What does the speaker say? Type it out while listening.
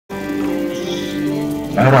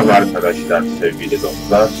Merhaba arkadaşlar, sevgili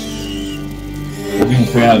dostlar. Bugün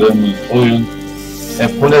oynadığımız oyun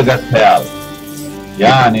Hepiniz,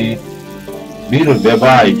 yani bir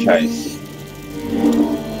veba hikayesi.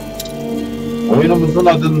 Oyunumuzun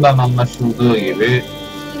adından anlaşıldığı gibi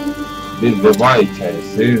bir veba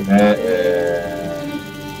hikayesi ve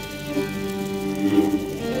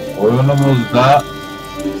oyunumuzda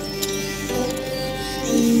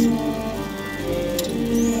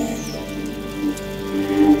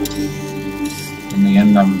şimdi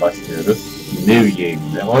yeniden başlıyoruz. New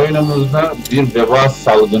Game'de. Oyunumuzda bir veba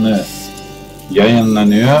salgını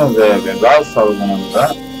yayınlanıyor ve veba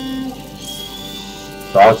salgınında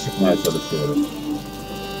sağa çıkmaya çalışıyoruz.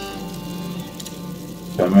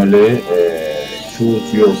 Family,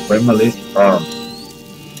 choose your family arm.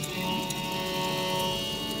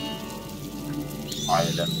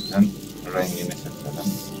 Ailemizin rengini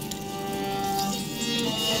seçelim.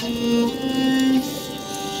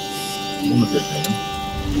 Bunu seçelim.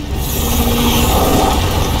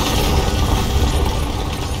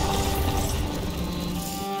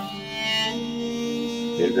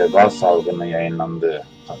 Bir veba salgını yayınlandığı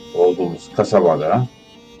olduğumuz kasabada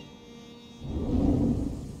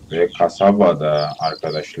ve kasabada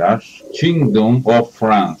arkadaşlar Kingdom of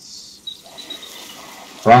France,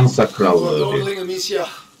 Fransa Krallığı diyor.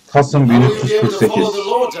 Kasım 1348.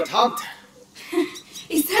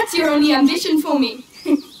 Is that your only ambition for me?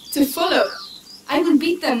 To follow? I will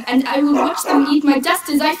beat them and I will watch them eat my dust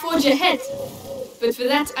as I forge ahead. But for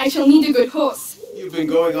that I shall need a good horse. You've been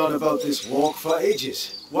going on about this walk for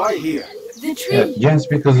ages. Why here? The tree. Evet,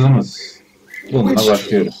 genç bir kızımız. Bununla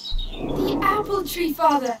başlıyoruz. The apple tree,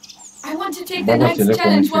 father. I want to take the knight's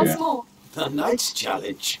challenge once more. The knight's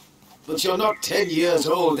challenge? But you're not 10 years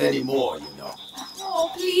old anymore, you know. Oh,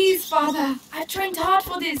 please, father. I've trained hard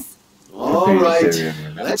for this. All right,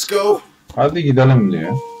 let's go. Hadi gidelim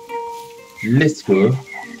diyor. Let's go.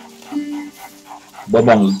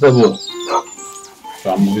 Babamız da bu.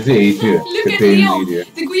 Şu an bu bizi eğitiyor. Köpeğimiz gidiyor.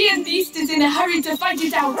 The Guian beast is in a hurry to fight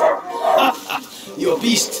it out. Your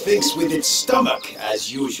beast thinks with its stomach,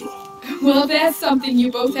 as usual. Well, there's something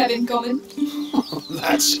you both have in common.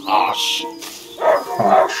 That's harsh.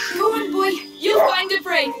 Go on, boy. You'll find a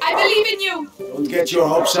prey. I believe in you. Don't get your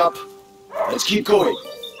hopes up. Let's keep going.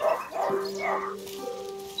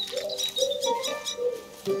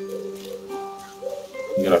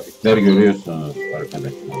 Grafikler görüyorsunuz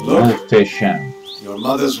arkadaşlar. Muhteşem. Your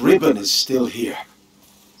mother's ribbon is still here.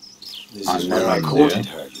 This is where I courted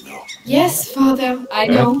her, you know. Yes, father. I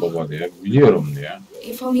know. Evet baba diyor. Biliyorum diyor.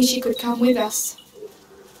 If only she could come with us.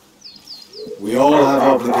 We all have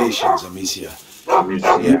obligations, Amicia.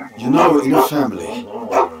 You know, in a family.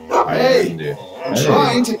 Hayır diyor. I'm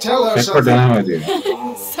trying to tell her Tekrar something. deneme diyor.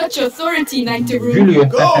 Such authority, Knight de Rune. Gülüyor.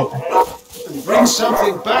 Go! And bring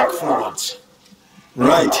something back for once.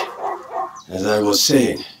 Right. As I was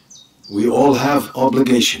saying, we all have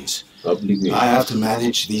obligations. I have to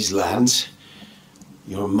manage these lands.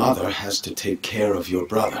 Your mother has to take care of your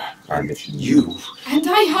brother. Kardeşim. You. And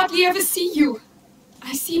I hardly ever see you.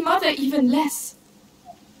 I see mother even less.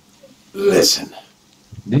 Listen.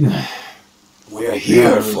 Değil mi? We're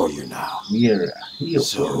here for you now.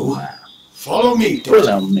 So, Follow me, follow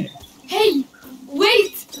daughter. me. Hey,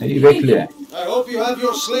 wait! Hey, bekle. I hope you have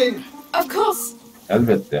your sling. Of course.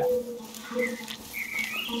 Elbette.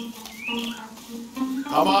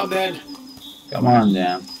 Come on then. Come on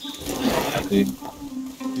then. Hadi.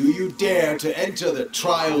 Do you dare to enter the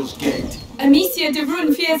trials gate? Amicia de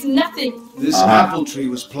Rune fears nothing. This apple tree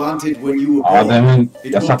was planted when you were born. Adem'in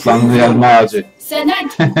yasaklandığı elma ağacı. Sir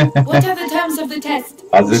Knight, what are the terms of the test?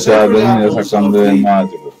 Hazreti Adem'in yasaklandığı elma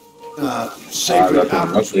ağacı bu. Sacred Zaten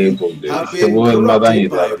apple bak tree Eyüp diyor. have İşte been bu elmadan corrupted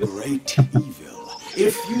yedi by a abi. great evil.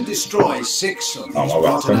 If you destroy 6 of these Ama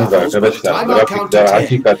rotten baksanıza apples by the arkadaşlar, time I count to grafikler 10,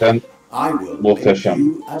 hakikaten I will make muhteşem.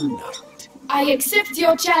 you a knight. I accept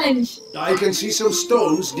your challenge. I can see some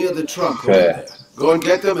stones near the trunk Fair. over there. Go and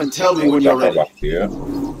get them and tell me when you're Uçaka ready. bak diyor.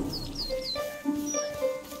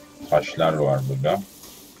 Taşlar var burada.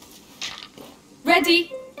 Ready?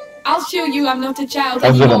 I'll show you I'm not a child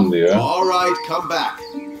Hazırım anymore. diyor. All right, come back.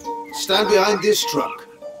 Stand behind this trunk.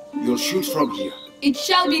 You'll shoot from here. It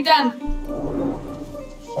shall be done.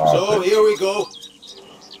 So Saati. here we go.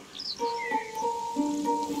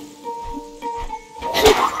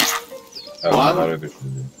 Elmaları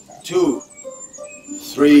düşündüm. 2,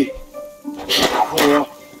 3, 4,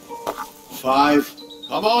 5.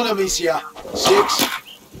 Come on, Amicia. 6,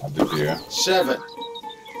 Hadi diyor. 7,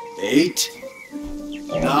 8,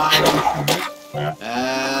 9, Ha,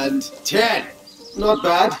 and 10. Not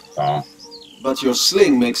bad. tamam. but your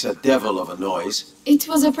sling makes a devil of a noise. It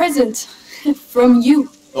was a present. From you.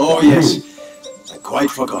 Oh, yes. I quite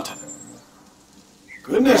forgotten.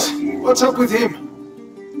 Goodness, what's up with him?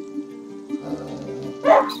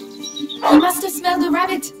 He must have smelled a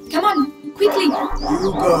rabbit. Come on, quickly.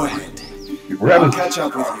 You go ahead. I'll Rabbit. catch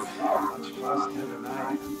up with you.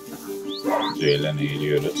 Ceylan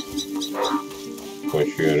eğiliyoruz.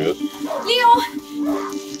 Koşuyoruz. Leo!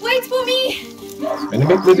 Wait for me! Beni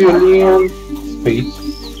bekle diyor Leon. Space.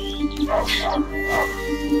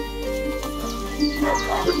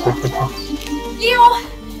 Leo!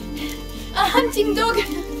 A hunting dog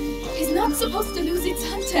is not supposed to lose its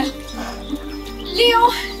hunter. Leo!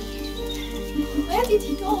 Where did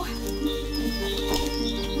he go?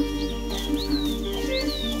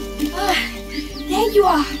 Ah, there you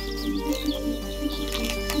are.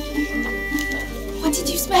 What did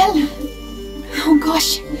you smell? Oh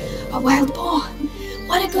gosh, a wild boar.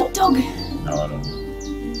 What a good dog.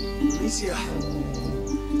 Alicia,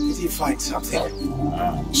 did he find something?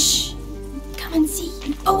 Shh, come and see.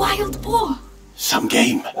 A wild boar. Some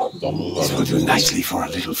game. This will do nicely for a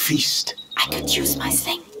little feast. I could use my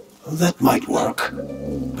sling. Well, that might work,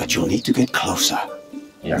 but you'll need to get closer.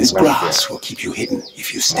 This grass will keep you hidden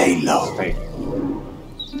if you stay low.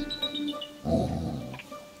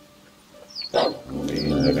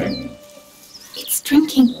 It's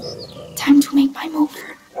drinking. Time to make my move.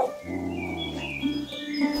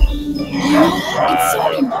 It's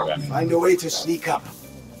saw him. Find a way to sneak up.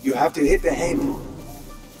 You have to hit the head.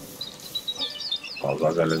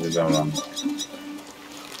 Fazla galezi davrandı.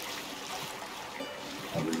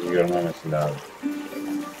 Bizi görmemesi lazım.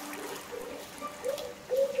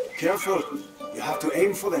 Careful. You have to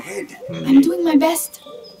aim for the head. I'm doing my best.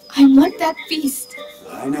 I want that feast.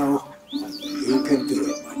 I know. You can do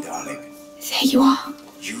it, my darling. There you are.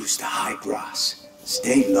 Use the high grass.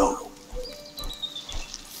 Stay low.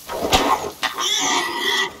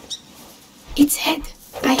 Its head.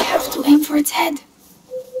 I have to aim for its head.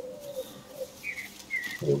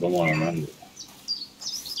 Vurdum onu ben de.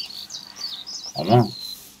 Ama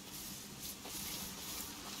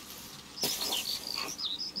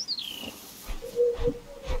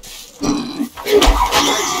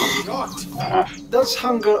Does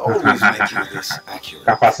hunger always make you this accurate?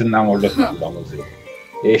 kafasından vurduk domuzu.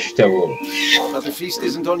 İşte bu. But the feast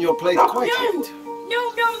isn't on your plate quite yet.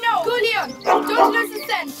 No. Go, Leon. Don't lose the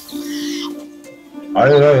scent.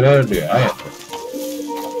 Hayır diyor. Hayır.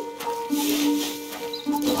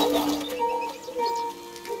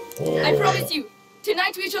 I promise you,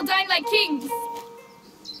 tonight we shall dine like kings.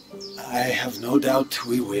 I have no doubt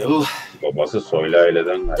we will. Babası soylu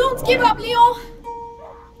aileden galiba. Don't give up, Leon.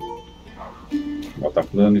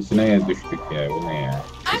 Bataklığın içine düştük ya. Bu ne ya?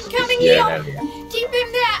 I'm coming, Yerler Leon. ya. Keep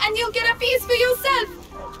him there and you'll get a piece for yourself.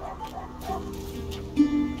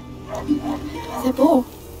 The boar.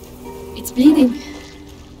 It's bleeding.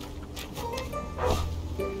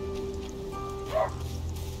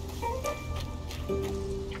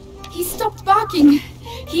 He stopped barking.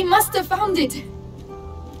 He must have found it.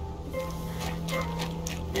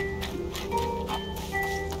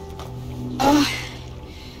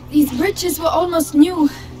 These bridges were almost new.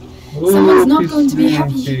 Someone's not going to be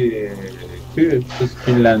happy. Kız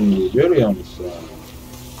kirlendi. Görüyor musun?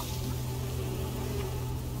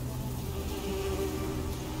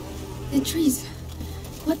 The trees.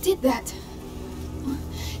 What did that?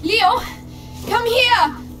 Leo, come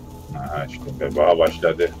here. Ha işte veba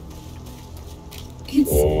başladı.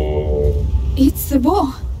 It's the boar.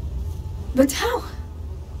 But how?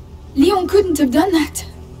 Leon couldn't have done that.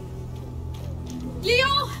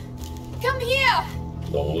 Leo, come here.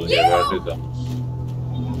 Domuz geberdi domuz.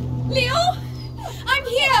 Leo, I'm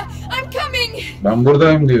here. I'm coming. Ben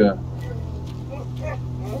buradayım diyor.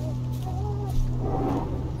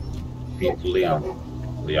 Bir Leon.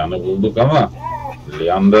 Leon'u bulduk ama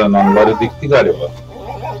Leon da nalları dikti galiba.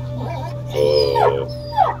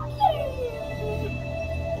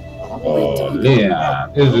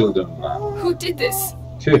 Leon, üzüldüm lan. Who did this?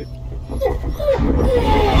 Tüh.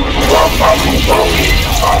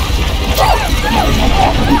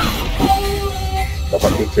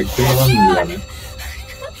 Kapaklık çekti mi lan Leon'u?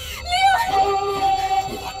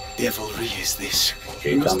 What devilry is this? We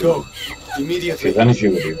Şeytan, must go immediately. şeytan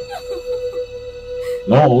işi vuruyor.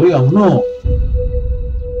 Ne oluyor? No.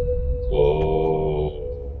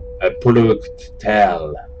 Apologtel.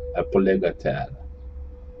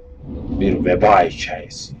 Bir veba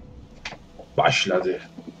hikayesi. Başladı.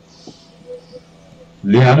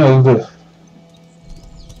 Leon öldü.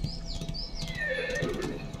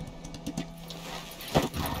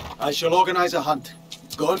 I shall organize a hunt.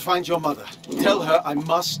 Go and find your mother. Tell her I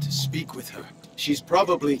must speak with her. She's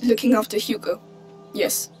probably... Looking after Hugo.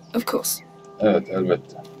 Yes, of course. Evet,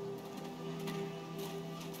 elbette.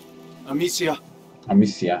 Amicia.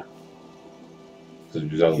 Amicia. Kız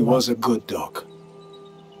güzel. He was a good dog.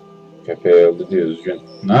 Köpeği öldü diyor, üzgün.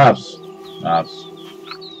 Ne yapsın? Ne yapsın?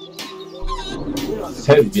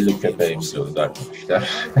 Sevgili köpeğimiz öldü arkadaşlar.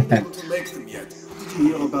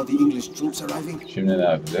 Şimdi ne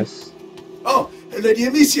yapacağız? Oh, Lady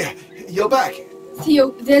Amicia, you're back.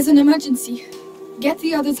 Theo, there's an emergency. Get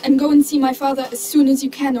the others and go and see my father as soon as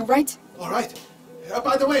you can, all right? All right.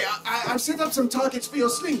 By the way, I've set up some targets for your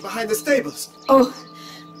sling behind the stables. Oh,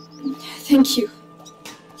 thank you.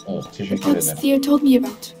 Oh, teşekkür That's ederim. Theo told me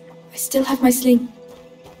about. I still have my sling.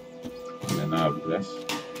 Şimdi ne yapacağız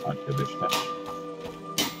arkadaşlar?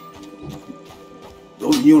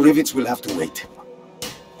 Those new rivets will have to wait.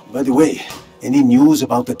 By the way, any news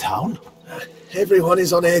about the town? Everyone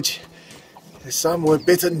is on edge. Some were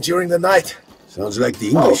bitten during the night. Sounds like the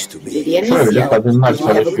English to me. Şöyle kadınlar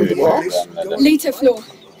çalışıyor. Later, Flo.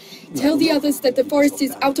 Tell the others that the forest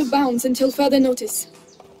is out of bounds until further notice.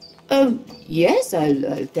 Yes,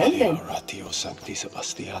 I'll tell them. Oratio Sancti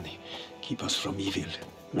Sebastiani, keep us from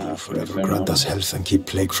evil. Forever grant us health and keep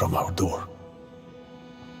plague from our door.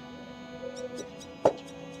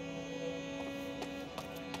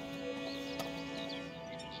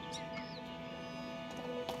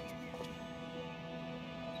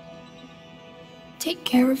 Take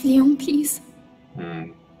care of Leon, please.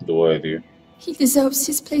 Dua ediyor. He deserves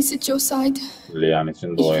his place at your side. Leon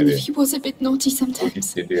için dua Even ediyor. if he was a bit naughty O sometimes.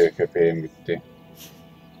 gitti diyor, köpeğim gitti.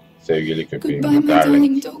 Sevgili köpeğim. Goodbye, my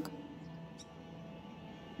darling dog.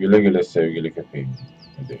 Güle güle sevgili köpeğim.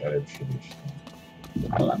 Hadi öyle bir şey diyor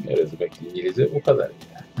işte. Anlamıyoruz belki İngilizce bu kadar.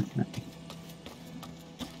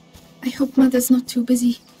 I hope Mother's not too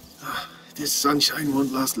busy. This sunshine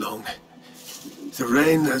won't last long. The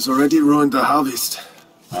rain has already ruined the harvest.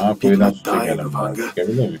 Köyden su çekelim.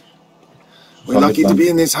 Çekebilir miyiz? We're lucky to be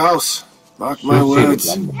in this house. Mark my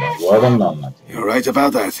words. Bu adam da anlatıyor. You're right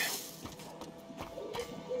about that.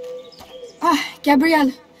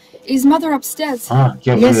 Gabrielle, is Mother upstairs?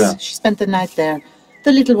 Gabriel. Yes, she spent the night there.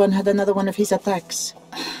 The little one had another one of his attacks.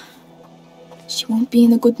 She won't be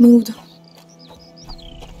in a good mood.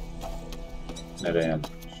 Nereye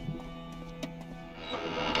geldik şimdi?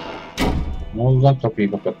 Ne oldu lan,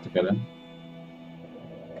 kapıyı kapattık hele.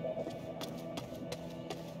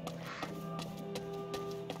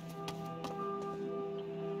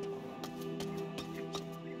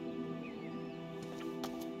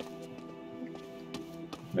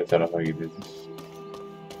 Ne tarafa gideceğiz?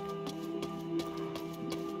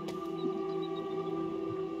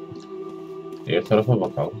 Diğer tarafa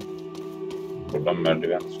bakalım. Buradan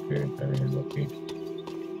merdiven çıkıyor. Şöyle bakayım.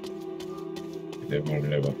 Bir de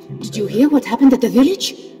buraya bakayım. Did you hear what happened at the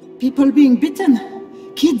village? People being bitten.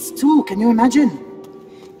 Kids too, can you imagine?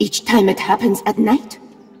 Each time it happens at night?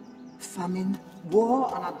 Famine, war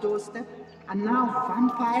on our doorstep, and now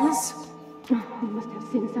vampires? We must have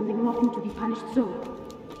sinned something rotten to be punished so.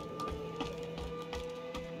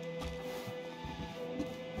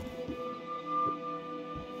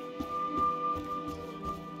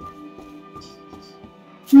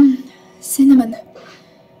 Cinnamon.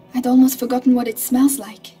 I'd almost forgotten what it smells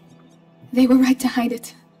like. They were right to hide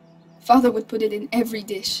it. Father would put it in every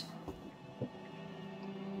dish.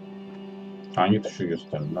 Hangi tuşu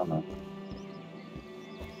gösterin lan o?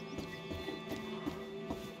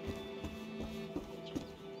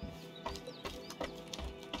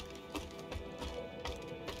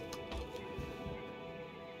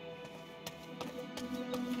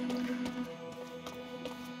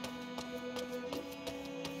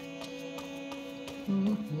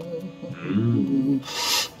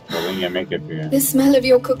 Kadın yemek yapıyor. The smell of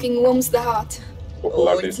your cooking warms the heart.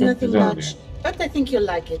 Kokular Oh, da it's çok nothing güzel much, diyor. but I think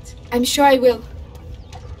you'll like it. I'm sure I will.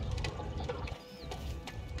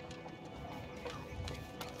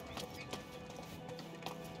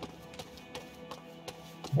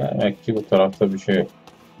 Demek ki bu tarafta bir şey yok.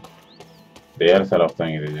 Diğer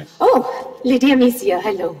taraftan gideceğiz. Oh, Lady Amicia,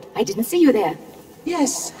 hello. I didn't see you there.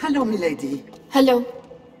 Yes, hello, milady. Hello.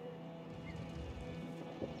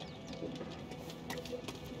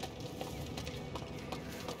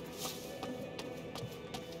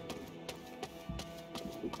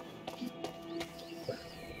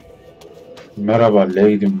 Merhaba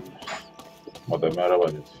lady'm. O da merhaba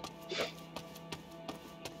dedi.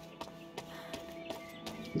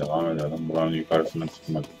 Devam edelim. Buranın yukarısına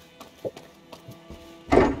çıkmadık.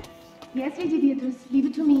 Yes, Lady Beatrice, leave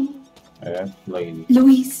it to me. Evet, lady.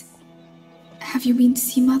 Louise, have you been to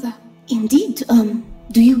see Mother? Indeed,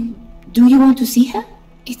 do you want to see her?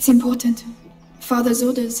 It's important. Father's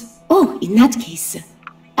orders. Oh, in that case,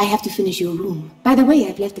 I have to finish your room. By the way,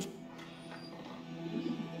 I've left it.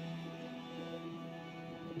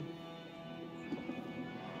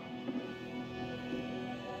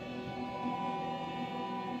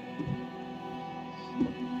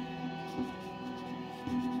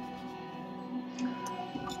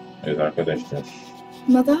 Evet arkadaşlar.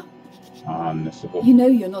 Mother? Annesi bu. You know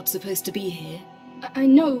you're not supposed to be here. I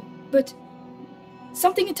know, but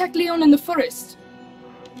something attacked Leon in the forest.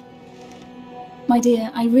 My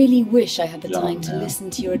dear, I really wish I had the Canım time to ya. listen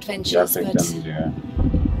to your adventures, but Gerçekten diyor.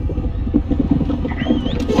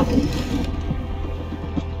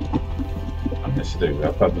 Annesi de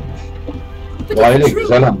güzel kadınmış. But Bu aile it's true.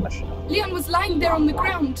 güzel anlaşıyor. Leon was lying there on the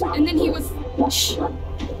ground, and then he was... shh.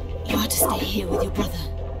 You are to stay here with your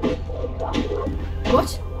brother.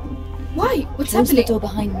 What? Why? What's Close the happening? door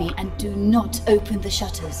behind me and do not open the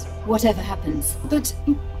shutters, whatever happens. But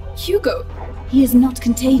Hugo... He is not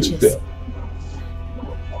contagious. Hugo.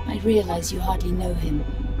 I realize you hardly know him,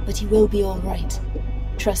 but he will be all right.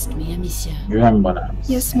 Trust me, Amicia. Güven bana.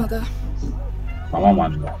 Yes, Mother. Tamam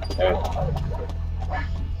anne. Evet.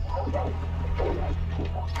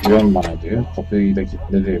 Güven bana diyor. Kapıyı da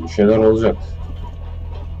kilitledi. Bir şeyler olacak.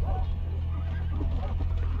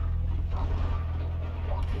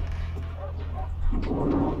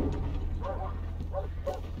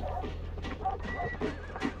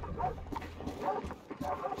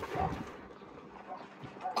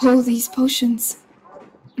 All these potions.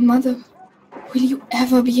 Mother, will you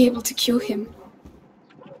ever be able to cure him?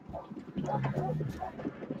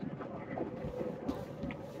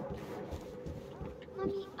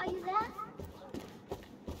 Mommy, are you there?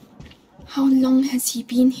 How long has he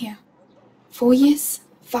been here? 4 years?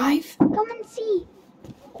 5? Come and see.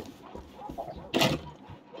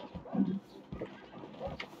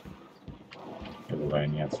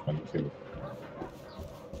 Olayını yazmanı seviyorum.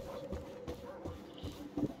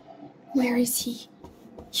 Where is he?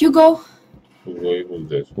 Hugo! Hugo'yu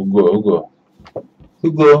bulacağız. Hugo.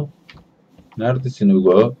 Hugo. Neredesin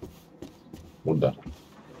Hugo? Burada.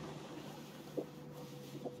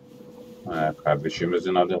 Ha,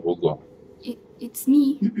 kardeşimizin adı Hugo. It's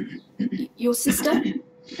me. Your sister?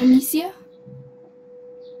 Amicia?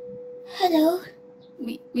 Hello.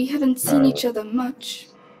 We haven't seen each other much.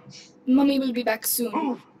 Mummy will be back soon.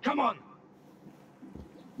 Move! Come on!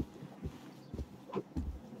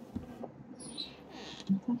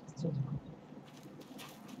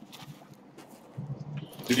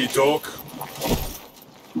 Did he talk?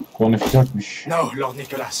 Konuşacakmış. No, Lord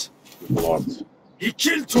Nicholas. Lord. He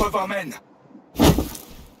killed 2 of our men.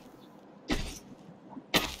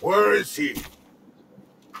 Where is he?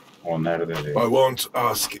 O nerede diyor. I won't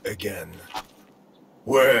ask again.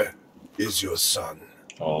 Where is your son?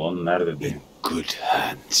 Oğlun nerede diyor. Good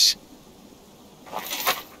hands.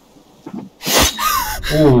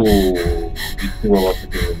 Gitti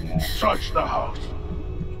babası diyorum ya. Search the house.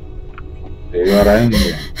 Evi arayın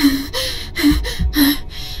diyor.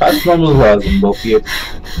 Kaçmamız lazım bok yet.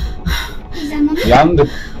 Is that Mommy?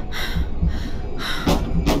 Yandık.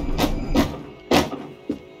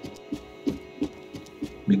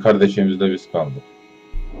 Bir kardeşimizle biz kaldık.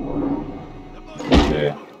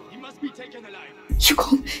 He must be taken alive. Hugo,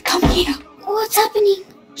 come here. What's happening?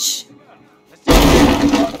 Shh.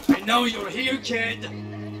 I know you're here, kid.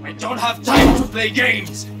 I don't have time to play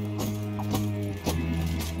games.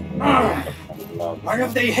 Where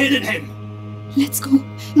have they hidden him? Let's go.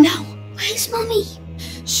 Now. Where's Mommy?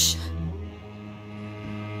 Shh.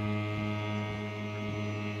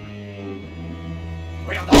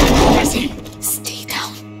 Where the hell is he? Stay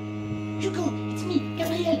down. Hugo, it's me,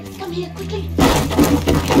 Gabriel. Come here, quickly.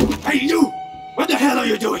 Hey, you! What the hell are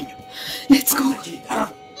you doing? Let's go. Kid, huh?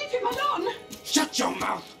 Leave him alone. Shut your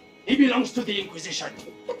mouth. He belongs to the Inquisition.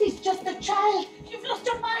 But he's just a child. You've lost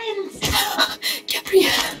your minds.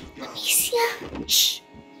 Gabriel. Amicia. Shh.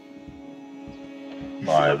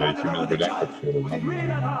 Vay be ikimiz birden kaçıyoruz.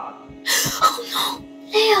 Oh no.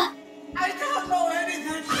 Leia. I don't know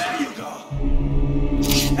anything. There you go.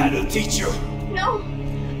 That'll teach you. No.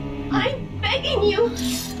 I'm begging you.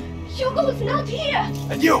 Hugo's not here.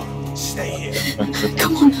 And you, stay here.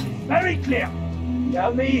 Come on. Very clear.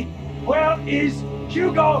 Tell me, where is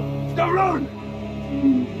Hugo the Rune?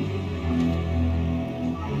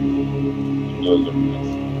 Öldüm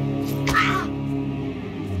biraz.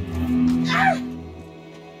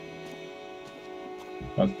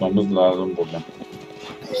 Kaçmamız lazım buradan.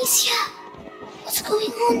 Amicia. What's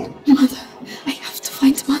going on? Mother. I have to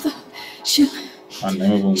find Mother. She'll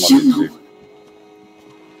Annemi bulmalıyız know. diyor.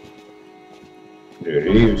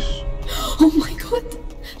 Görüyoruz. Oh my god.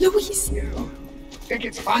 Louise. think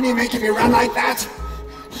it's funny making me run like that?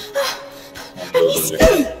 Please.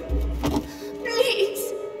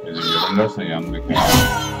 Bizi görürlerse yandık ya.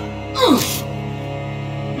 No,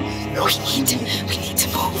 We need to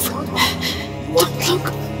move. Don't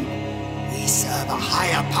look. we serve a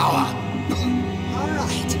higher power. All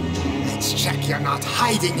right, let's check you're not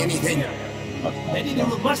hiding anything. Lady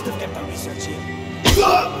Nemo must have kept our research here.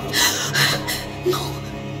 No. No,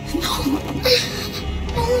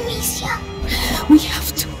 Amicia. We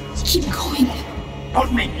have to keep going.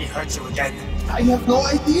 Don't make me hurt you again. I have no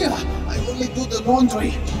idea. I only do the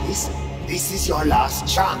laundry. This is your last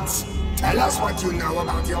chance. Tell us what you know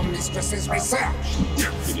about your mistress's research.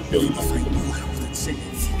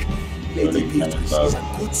 Böyle gitmemiz lazım.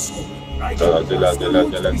 Acele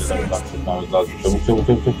buradan çıkmamız lazım. Çabuk.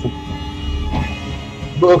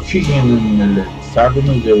 Bakayım neler.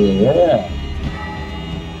 Sardım üzerine.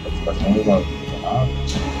 Kaçmamız lazım.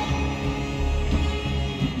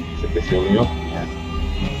 Çıkış yolu yok mu yani?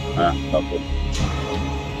 Tamam.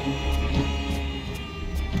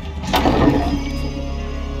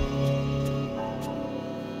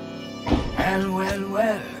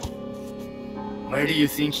 Well. Where do you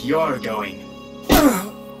think you're going?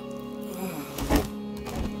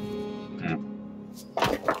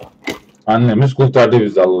 Annemiz kurtardı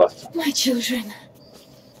bizi Allah'tan. My children.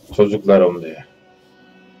 Çocuklarım diye.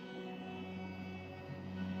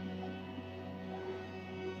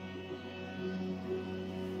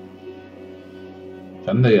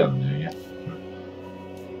 Sen de geldin ya.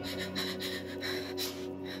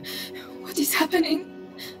 What is happening?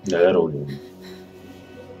 Neler oluyor?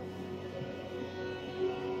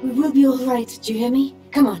 We will be all right, do you hear me?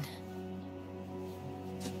 Come on.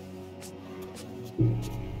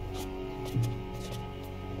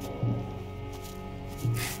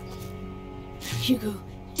 Hugo,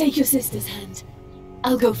 take your sister's hand.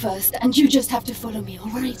 I'll go first, and you just have to follow me, all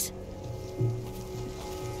right?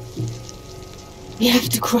 We have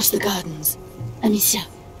to cross the gardens. Amicia,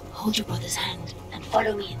 hold your brother's hand and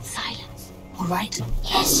follow me in silence, all right?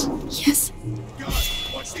 Yes. Yes.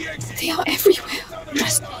 They are everywhere.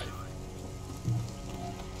 Trust me.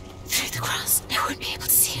 Through the grass, they won't be able to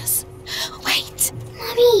see us. Wait.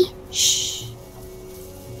 Mommy. Shh.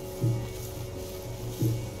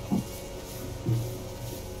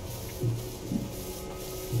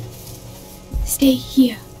 Stay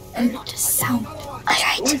here and not a sound. All Who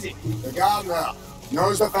right. is it? The gardener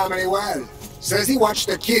knows the family well. Says he watched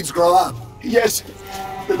the kids grow up. Yes,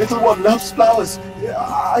 the little one loves flowers.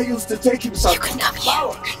 I used to take him some. You can come here.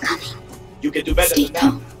 I'm coming. You can do better Stay than that.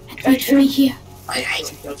 calm and wait for me here. All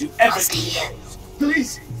right. They'll do I'll stay everything. here.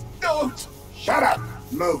 Please, don't. Shut up.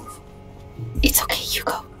 Move. It's okay,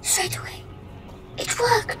 Hugo. Straight away. It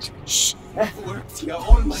worked. Shh. Worked here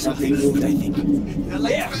all my Something life. moved, I think. They're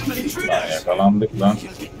like Yeah. family Lan intruders. yakalandık lan.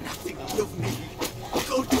 You'll get nothing out of me.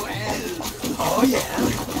 Go to hell. Oh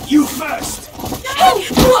yeah. You first.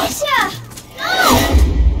 Amicia.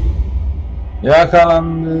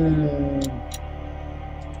 Yakalandık.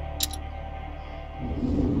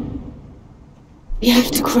 We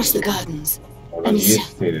have to cross the gardens. Orada niye Amicia,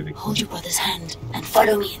 seyredik? hold your brother's hand and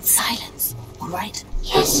follow me in silence, all right?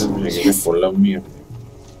 Yes. Sessiz bir şekilde fırlanma yapıyor.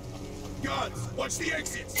 Guards, watch the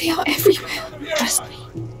exits. They are everywhere. Trust me.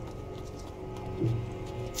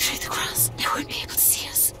 Through the grass, they won't be able to see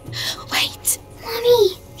us. Wait.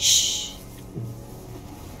 Mommy. Shh.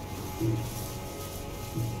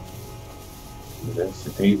 Bir de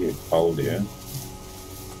stay diye kal diyor.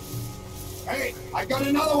 Hey, I got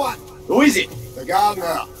another one. Who is it? The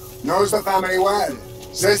gardener knows the family well.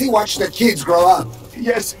 Says he watched the kids grow up.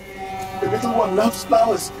 Yes, the little one loves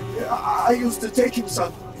flowers. I used to take him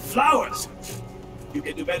some. Flowers. You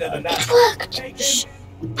can do better than that. It worked. Take them.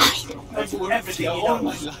 That's everything he all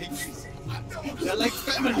my knows. life. They're like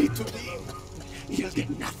family to me. You'll get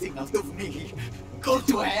nothing out of me. Go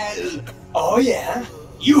to hell. Oh yeah.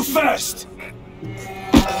 You first.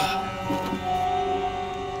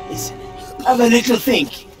 Listen, have a little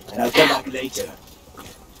think, and I'll come back later.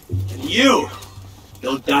 And you'll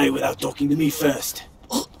die without talking to me first.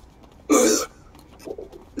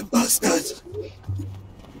 The bastards.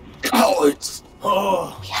 Cowards.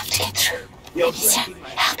 Oh, We have to get through. you're Amicia, breaking my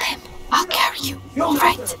help him. I'll carry you. All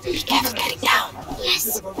right. Be careful getting down.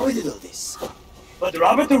 Yes. Have avoided all this. But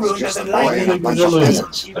Robert the Root doesn't like Boy, me. a bunch of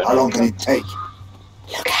peasants. How long can it take?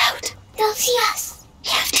 Look out. They'll see us. We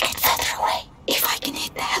have to get further away. If I can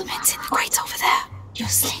hit the helmets in the crates over there, your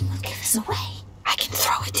sling will give us away. I can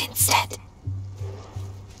throw it instead.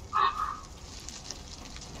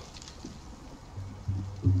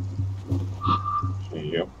 Şey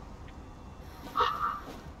yok.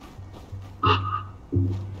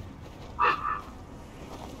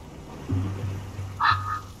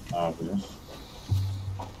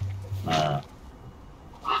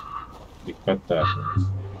 Dikkat dağıtıyoruz.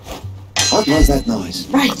 What was that noise?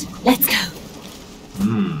 Right, let's go.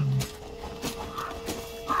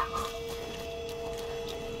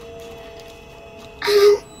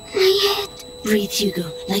 My head. Breathe,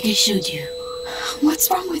 Hugo, like I showed you. What's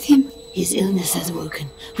wrong with him? His illness has woken.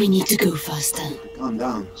 We need to go faster. Calm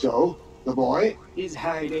down. So, the boy? He's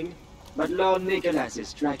hiding, but Lord Nicholas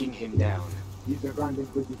is tracking him down. He's the Grand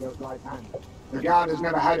Inquisitor's right hand. The guard has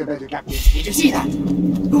never had a better captain. Did you see that?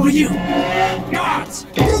 Who are you? Guards!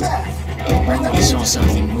 You there! I saw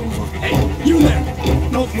something move. Hey, you there!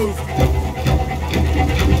 Don't move!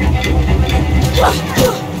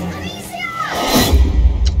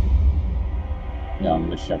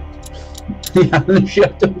 Yanlış yaptım. Yanlış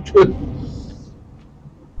yaptım çocuk.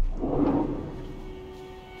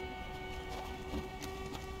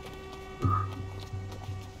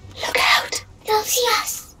 Look out! They'll see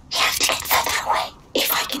us. We have to get further away.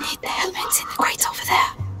 If I can hit the helmets in the crate over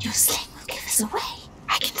there, your sling will give us away.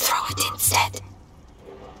 I can throw it instead.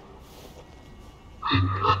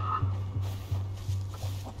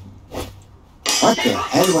 What the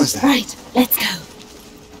hell was that? Right, let's go.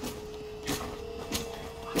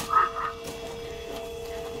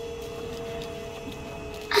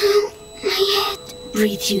 My head.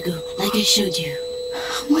 Breathe, Hugo, like I showed you.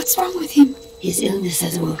 What's wrong with him? His illness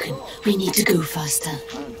has woken. We need to go faster.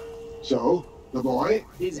 So, the boy?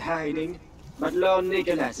 He's hiding, but Lord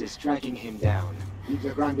Nicholas is tracking him down. He's the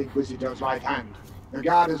Grand Inquisitor's right hand. The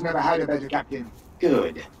guard has never had a better captain.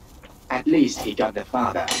 Good. At least he got the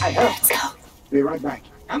father. I hope. Let's go. Be right back.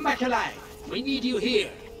 Come back alive. We need you here.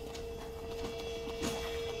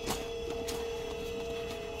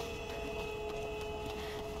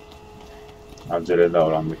 Acele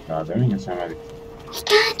davrandık ya, değil mi? Geçemedik. We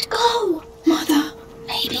can't go. Mother.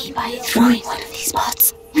 Maybe by throwing one of these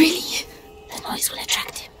pots. Really? The noise will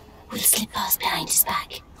attract him. We'll slip past behind his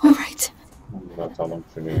back. Alright. Bunu da atalım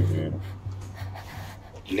şuraya diyelim.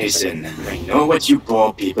 Listen, I know what you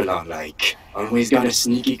poor people are like. Always got a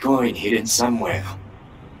sneaky coin hidden somewhere.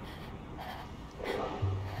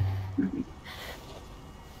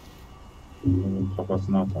 Bunun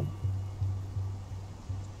kafasına atalım.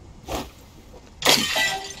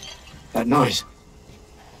 That noise.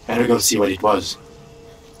 Better go see what it was.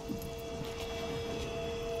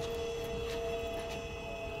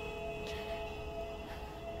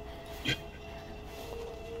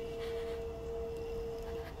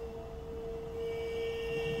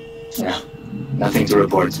 Yeah, nothing to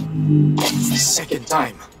report. It's the second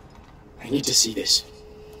time. I need to see this.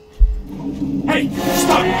 Hey,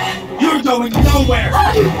 stop! You're going nowhere!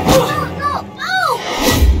 No, no!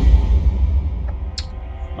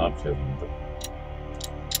 Ne yapacağız burada?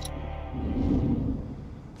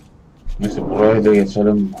 Neyse burayı da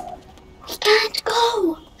geçelim. We can't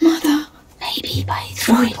go. Mother. Maybe by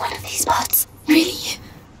throwing one of these pots. Really?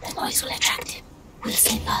 The noise will attract him. We'll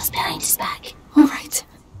slip past behind his back. Alright.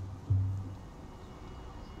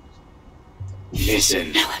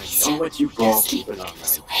 Listen, No, I Alicia. know what you They'll poor slip people are give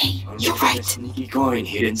us like. away. Always You're got a right. sneaky coin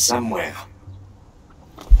hidden somewhere.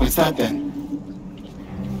 What's that then?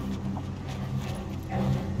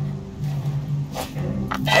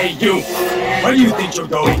 Hey, you! Where do you think you're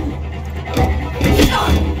going?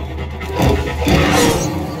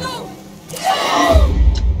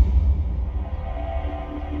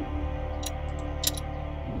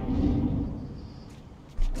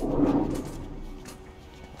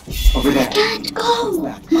 Over there. Can't go.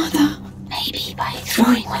 Mother. Maybe by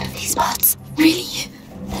throwing one of these pots. Really?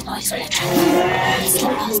 The noise will attract him. We'll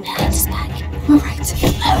slip past behind his back. Alright.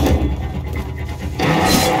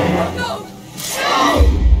 No!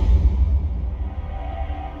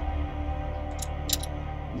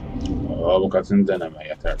 Avukatını deneme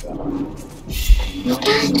yeter daha. We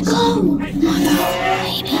can't go. Mother.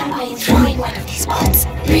 Maybe by throwing one of these pots.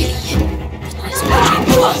 Really? The noise will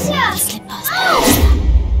attract him. We'll slip past behind his back.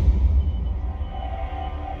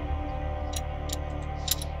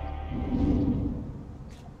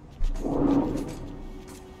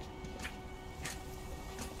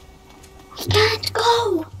 We can't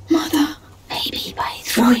go. Mother. Maybe by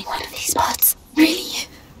throwing one of these pots. Really?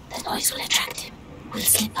 The noise will attract him. We'll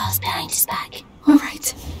slip past behind his back.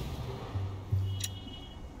 Alright.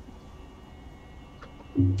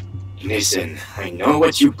 Listen, I know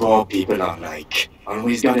what you poor people are like.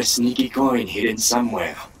 Always got a sneaky coin hidden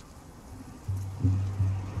somewhere.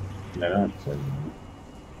 Neler yapacağız?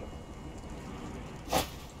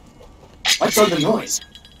 What's all the noise?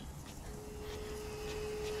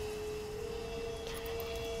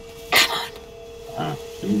 Ha,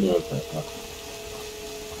 şimdi orada.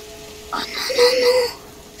 Oh, no.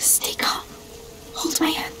 Stay calm. Hold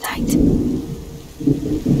my hand tight.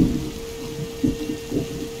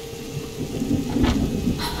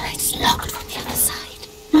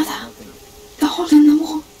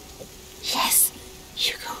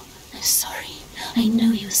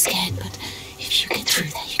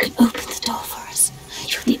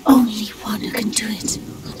 the only one who can do it.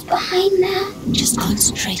 What's behind there? Just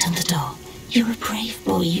concentrate on the door. You're a brave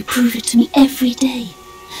boy. You prove it to me every day.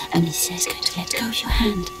 Amicia is going to let go of your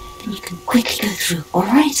hand. Then you can quickly go through, all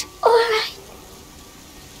right? All right.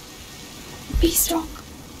 Be strong.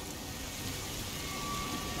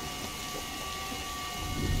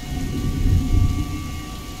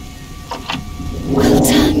 Well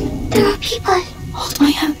done. There are people. Hold my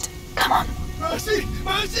hand. Come on. Mercy!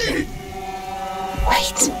 Mercy!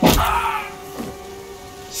 Wait.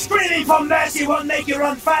 Screaming for mercy won't make you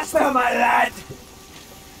run faster, my lad!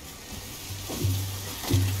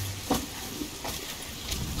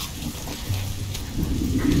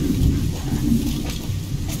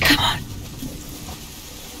 Come on.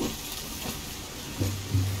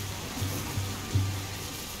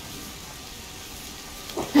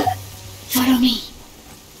 Follow me.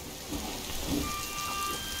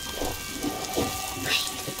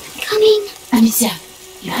 Coming. Amicia,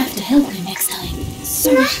 you have to help him next time.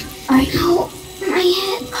 Sorry. Ow, my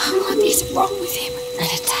head. What is wrong with him? An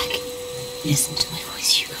attack. Listen to my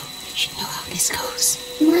voice, Hugo. You should know how this goes.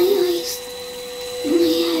 My eyes.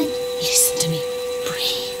 My head. Listen to me.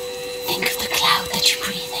 Breathe. Think of the cloud that you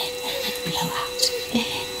breathe in and blow out. In,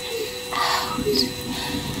 out.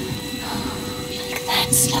 Like that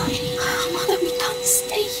slowly. Mother, we can't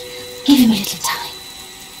stay here. Give him a little time.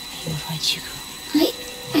 Are you alright, Hugo?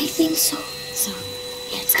 I think so. So,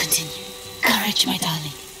 let's continue. Courage, my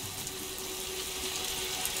darling.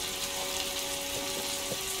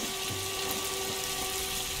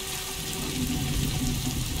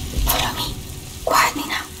 Follow me. Quietly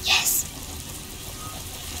now. Yes.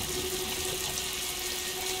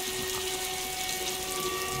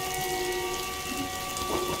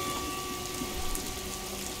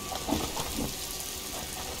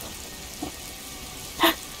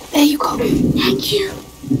 There you go. Thank you.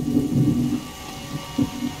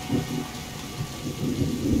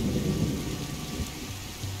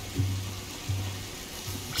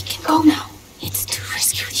 We can go now. It's too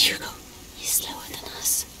risky with Hugo. He's slower than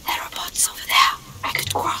us. There are boats over there. I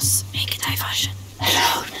could cross, make a diversion.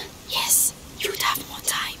 Alone? Yes, you'd have more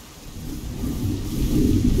time.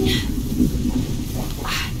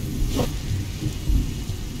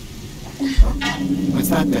 What's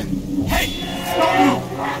that then? Hey!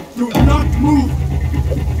 Stop! Do not move!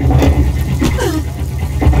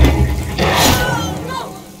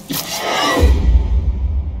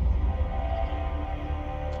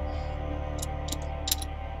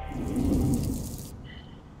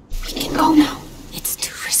 We can go now. It's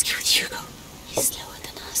too risky with Hugo. He's slower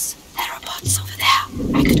than us. There are boats over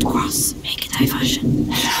there. I could cross, make a diversion.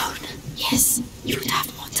 Alone? Yes, you'd have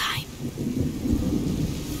more time.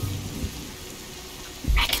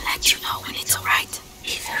 I can let you know when it's alright.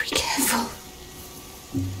 Be very careful.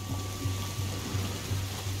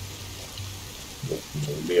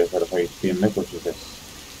 Bir tarafa gittiğimde koşacağız.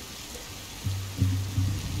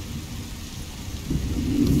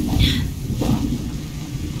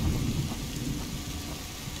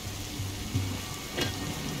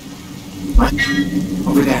 What?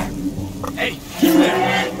 Over there. Hey, you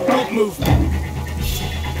there! Don't move!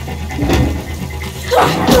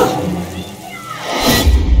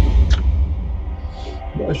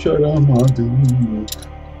 Başaramadım.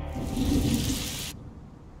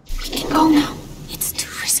 We can go now. It's too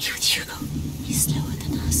risky with Hugo. He's slower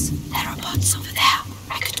than us. There are boats over there.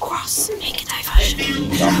 I could cross, make a diversion.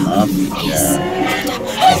 Tamam. Yes, Ya. you'd have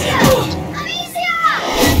more time.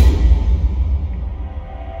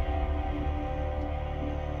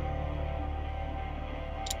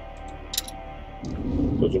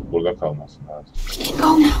 Çocuk burada kalması lazım. We can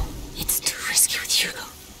go now. It's too risky with Hugo.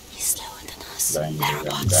 He's slower than us. Ben There are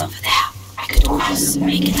gideceğim boats ya. over there. I could cross,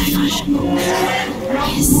 make a diversion.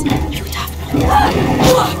 Yes, you'd have more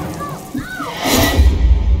time.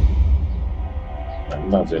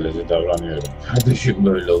 Ben de aceleci davranıyorum. Kardeşim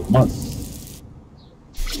böyle olmaz.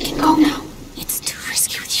 We can go now. It's too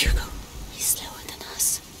risky with Hugo. He's slower than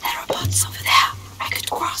us. There are boats over there. I could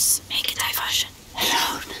cross, make a diversion.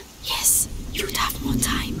 Alone? Yes, you'd have more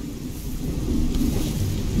time.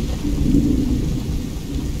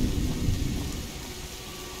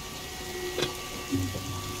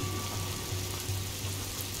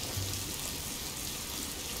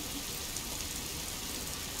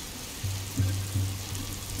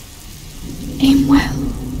 Aim well.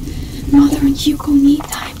 Mother and Hugo need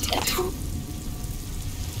time to get through.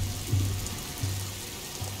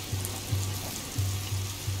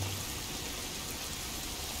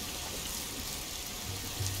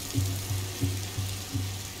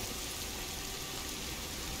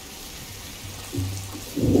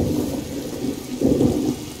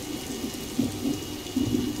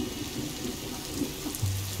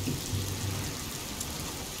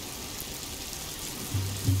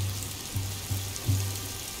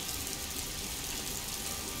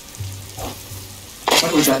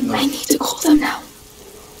 sentinel. I need to call them now.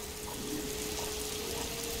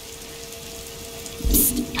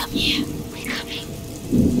 Psst, come here. We're coming.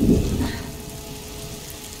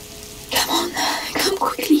 Come on, come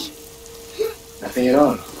quickly. Nothing at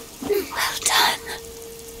all. Well done.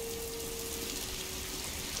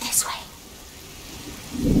 This way.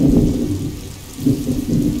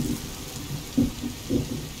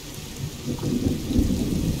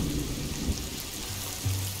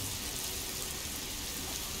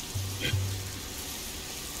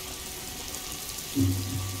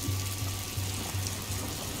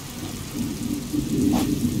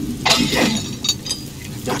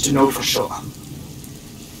 I've got to know for sure.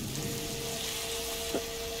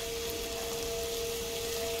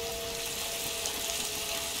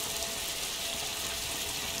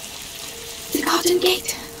 The garden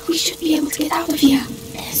gate. We should be able to get out of here.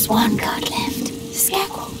 There's one guard left. The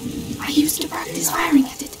scarecrow. I used to practice firing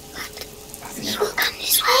at it. He will come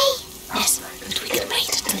this way. Yes, but we can wait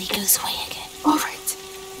until he goes away again. All right.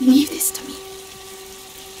 Leave this to me.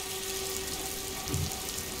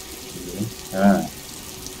 Ha.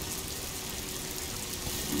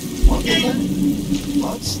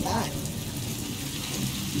 What's that?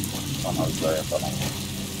 Amaçlı yapalım.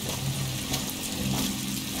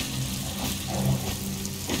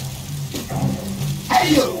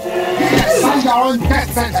 Hey you! You signed your own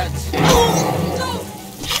death sentence!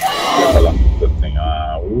 Yakalamışsın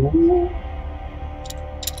ya.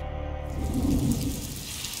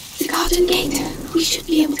 The garden gate. We should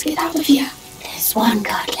be able to get out of here. There's one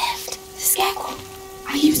guard left. The scarecrow.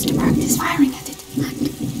 I used to practice firing at it.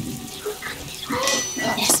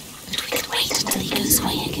 Yes, but we can wait until he goes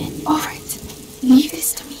away again. All right. Leave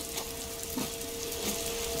this to me.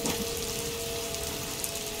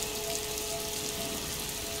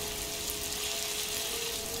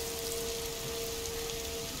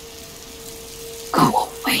 Go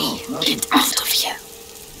away. Get out of here.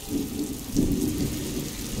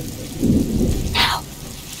 Now.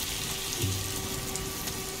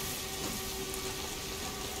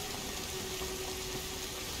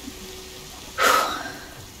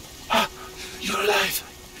 You're alive!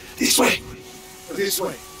 This way! This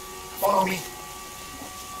way. Follow me.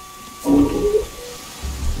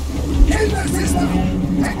 Kill the sister!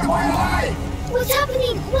 Take the boy alive! What's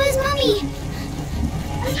happening? Where's Mommy?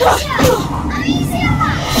 Alicia! Alicia!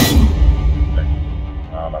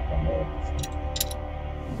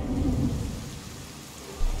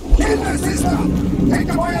 Kill the sister! Take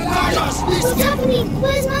the boy alive! What's happening?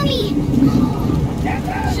 Where's Mommy?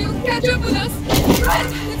 She'll catch up with us. Run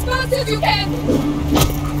as fast as you can.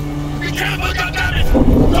 Be careful, goddammit!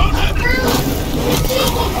 Don't let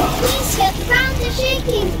Alicia, the ground is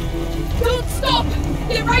shaking. Don't stop.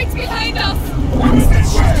 They're right behind us. What is this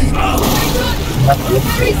shit?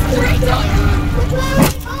 Hurry straight on. But where are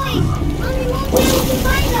we going? Mommy won't be able to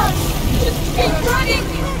find us. Just keep running.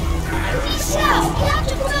 Alicia, we have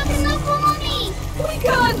to go back and look for Mommy. We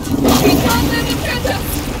can't let them get us.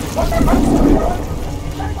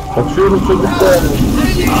 Kaçıyoruz çocuklar.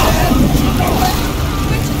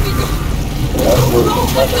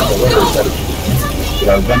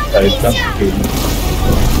 Birazdan kayıttan çıkıyorum.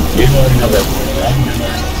 Yeni oyuna başlayacağım.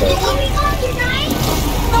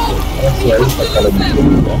 Nasıl yayın bakalım.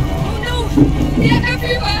 No, they're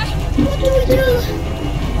everywhere. What do we do?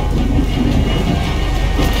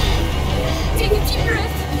 Take a deep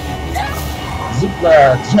breath. Zıpla,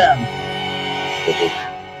 Cem.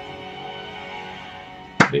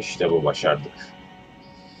 İşte bu, başardık.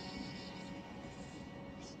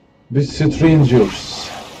 Biz strangers.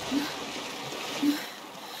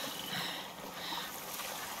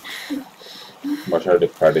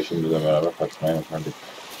 Başardık, kardeşimizle beraber kaçmayı başardık.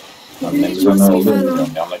 Annemize ne oldu bilmiyorum,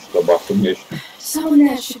 yanlışlıkla baktım geçtim. Someone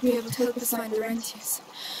there should be able to help us find the rentiers.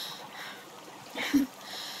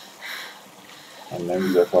 Annem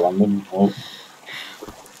bize yakalandı mı? Oldu.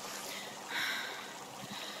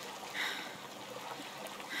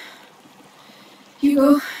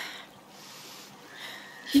 Hugo.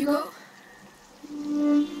 Hugo.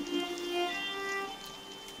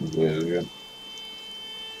 Buyurun.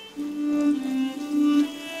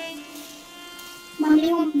 Mommy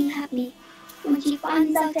won't be happy when she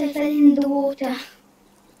finds out I fell in the water.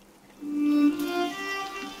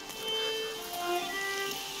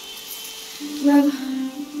 Well,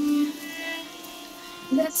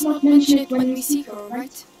 let's not mention it when we see her, all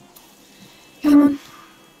right? Come on.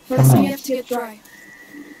 First we have to get dry.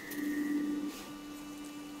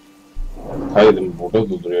 Kaydımı burada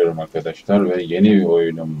durduruyorum arkadaşlar ve yeni bir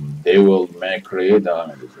oyunum Devil May Cry'e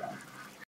devam edeceğiz.